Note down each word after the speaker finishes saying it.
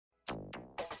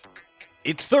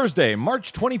It's Thursday,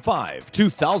 March 25,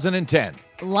 2010.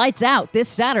 Lights out this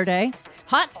Saturday.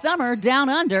 Hot summer down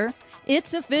under.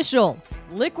 It's official.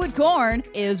 Liquid corn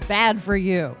is bad for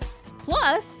you.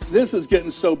 Plus, this is getting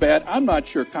so bad, I'm not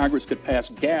sure Congress could pass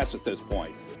gas at this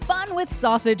point. fun with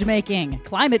sausage making.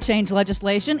 Climate change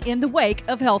legislation in the wake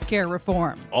of healthcare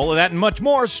reform. All of that and much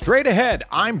more straight ahead.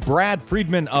 I'm Brad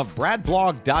Friedman of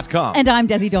BradBlog.com. And I'm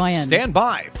Desi Doyen. Stand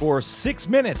by for 6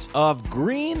 minutes of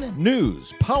green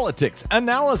news, politics,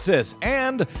 analysis,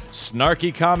 and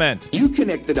snarky comment. You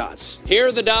connect the dots. Here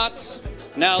are the dots.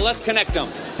 Now let's connect them.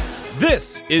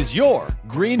 This is your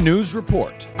Green News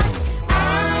Report.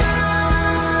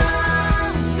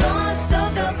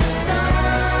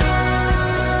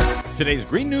 Today's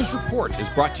Green News Report is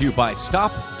brought to you by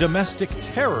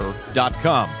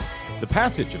StopDomesticTerror.com. The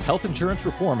passage of health insurance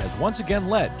reform has once again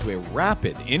led to a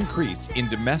rapid increase in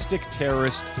domestic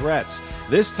terrorist threats,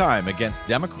 this time against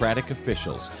Democratic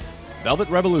officials. Velvet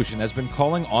Revolution has been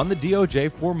calling on the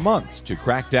DOJ for months to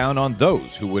crack down on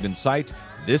those who would incite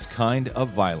this kind of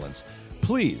violence.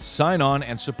 Please sign on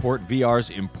and support VR's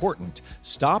important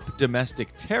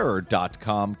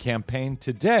StopDomesticTerror.com campaign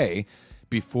today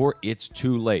before it's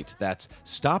too late. That's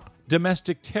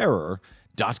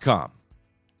StopDomesticTerror.com.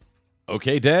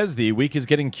 Okay, Des, the week is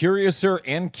getting curiouser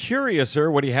and curiouser.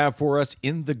 What do you have for us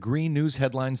in the Green News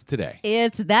headlines today?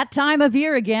 It's that time of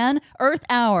year again, Earth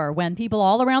Hour, when people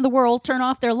all around the world turn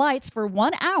off their lights for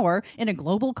 1 hour in a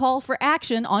global call for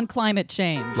action on climate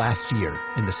change. Last year,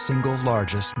 in the single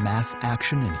largest mass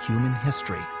action in human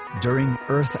history, during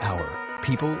Earth Hour,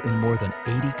 people in more than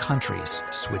 80 countries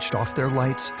switched off their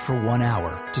lights for 1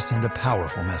 hour to send a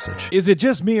powerful message. Is it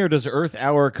just me, or does Earth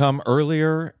Hour come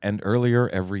earlier and earlier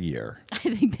every year? I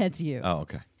think that's you. Oh,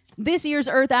 okay. This year's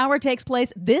Earth Hour takes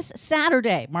place this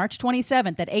Saturday, March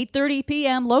 27th at 8:30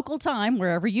 p.m. local time,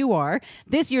 wherever you are.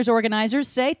 This year's organizers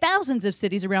say thousands of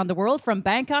cities around the world, from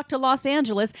Bangkok to Los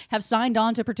Angeles, have signed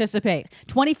on to participate.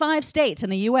 25 states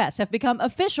in the U.S. have become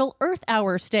official Earth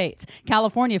Hour states.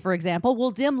 California, for example,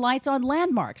 will dim lights on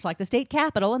landmarks like the state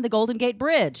capitol and the Golden Gate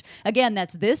Bridge. Again,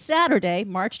 that's this Saturday,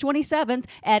 March 27th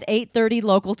at 8:30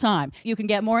 local time. You can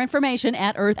get more information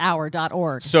at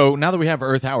earthhour.org. So now that we have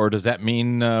Earth Hour, does that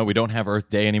mean we don't have Earth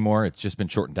Day anymore? It's just been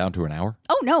shortened down to an hour?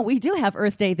 Oh, no, we do have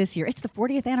Earth Day this year. It's the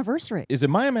 40th anniversary. Is it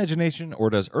my imagination, or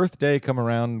does Earth Day come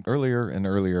around earlier and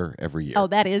earlier every year? Oh,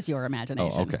 that is your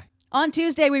imagination. Oh, okay. On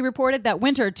Tuesday, we reported that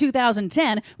winter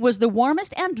 2010 was the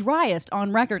warmest and driest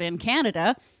on record in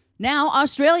Canada. Now,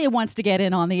 Australia wants to get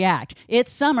in on the act.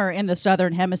 It's summer in the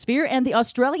Southern Hemisphere, and the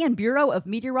Australian Bureau of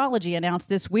Meteorology announced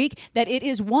this week that it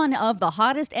is one of the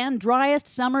hottest and driest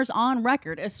summers on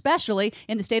record, especially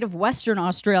in the state of Western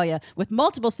Australia, with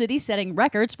multiple cities setting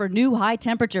records for new high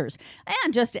temperatures.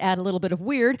 And just to add a little bit of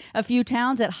weird, a few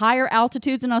towns at higher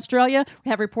altitudes in Australia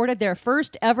have reported their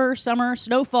first ever summer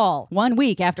snowfall 1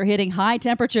 week after hitting high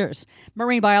temperatures.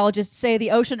 Marine biologists say the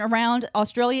ocean around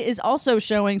Australia is also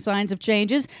showing signs of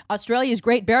changes. Australia's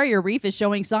Great Barrier Reef is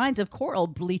showing signs of coral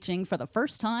bleaching for the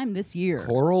first time this year.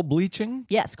 Coral bleaching?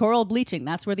 Yes, coral bleaching.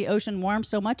 That's where the ocean warms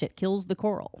so much it kills the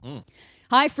coral.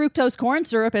 High fructose corn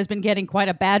syrup has been getting quite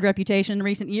a bad reputation in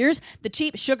recent years. The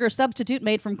cheap sugar substitute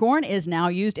made from corn is now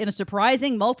used in a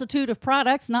surprising multitude of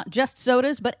products, not just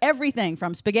sodas, but everything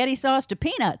from spaghetti sauce to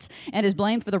peanuts, and is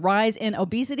blamed for the rise in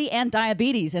obesity and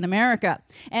diabetes in America.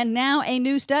 And now a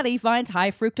new study finds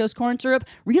high fructose corn syrup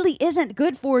really isn't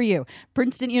good for you.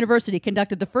 Princeton University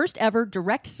conducted the first ever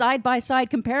direct side-by-side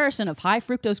comparison of high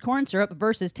fructose corn syrup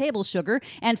versus table sugar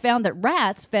and found that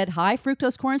rats fed high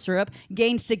fructose corn syrup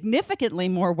gained significantly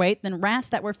more weight than rats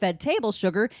that were fed table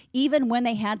sugar, even when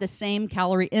they had the same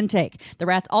calorie intake. The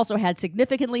rats also had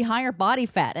significantly higher body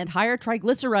fat and higher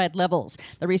triglyceride levels.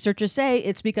 The researchers say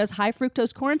it's because high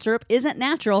fructose corn syrup isn't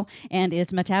natural and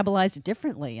it's metabolized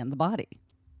differently in the body.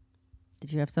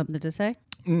 Did you have something to say?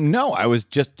 No, I was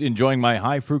just enjoying my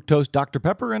high fructose Dr.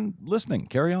 Pepper and listening.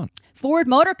 Carry on. Ford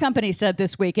Motor Company said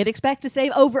this week it expects to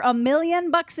save over $1 million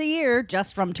a year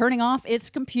just from turning off its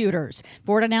computers.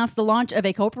 Ford announced the launch of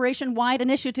a corporation-wide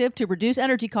initiative to reduce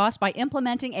energy costs by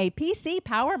implementing a PC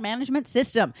power management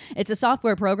system. It's a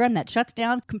software program that shuts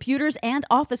down computers and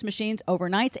office machines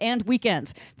overnights and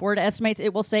weekends. Ford estimates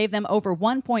it will save them over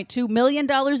 $1.2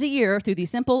 million a year through the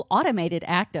simple automated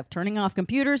act of turning off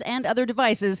computers and other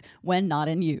devices when not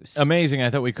in use. Amazing.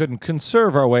 I thought we couldn't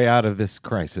conserve our way out of this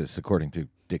crisis, according to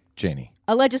Dick Cheney.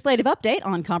 A legislative update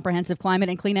on comprehensive climate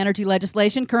and clean energy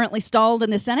legislation currently stalled in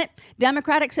the Senate.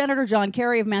 Democratic Senator John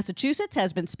Kerry of Massachusetts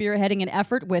has been spearheading an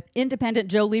effort with independent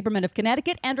Joe Lieberman of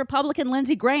Connecticut and Republican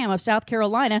Lindsey Graham of South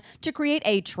Carolina to create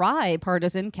a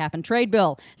tri-partisan cap-and-trade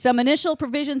bill. Some initial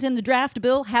provisions in the draft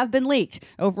bill have been leaked.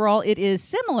 Overall, it is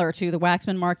similar to the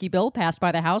Waxman-Markey bill passed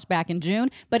by the House back in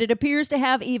June, but it appears to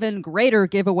have even greater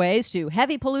giveaways to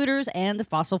heavy polluters and the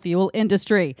fossil fuel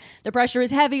industry. The pressure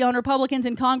is heavy on Republicans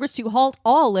in Congress to halt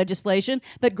all legislation,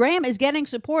 but Graham is getting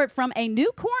support from a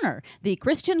new corner. The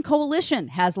Christian Coalition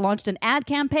has launched an ad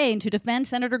campaign to defend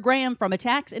Senator Graham from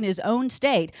attacks in his own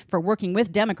state for working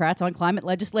with Democrats on climate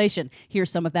legislation. Here's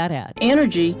some of that ad.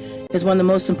 Energy is one of the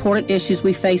most important issues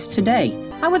we face today.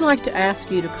 I would like to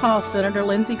ask you to call Senator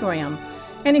Lindsey Graham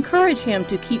and encourage him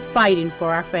to keep fighting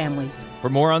for our families. For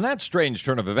more on that strange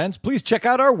turn of events, please check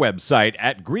out our website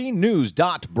at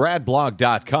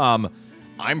greennews.bradblog.com.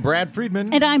 I'm Brad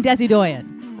Friedman. And I'm Desi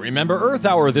Doyen. Remember Earth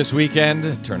Hour this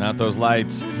weekend. Turn out those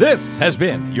lights. This has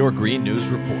been your Green News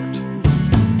Report.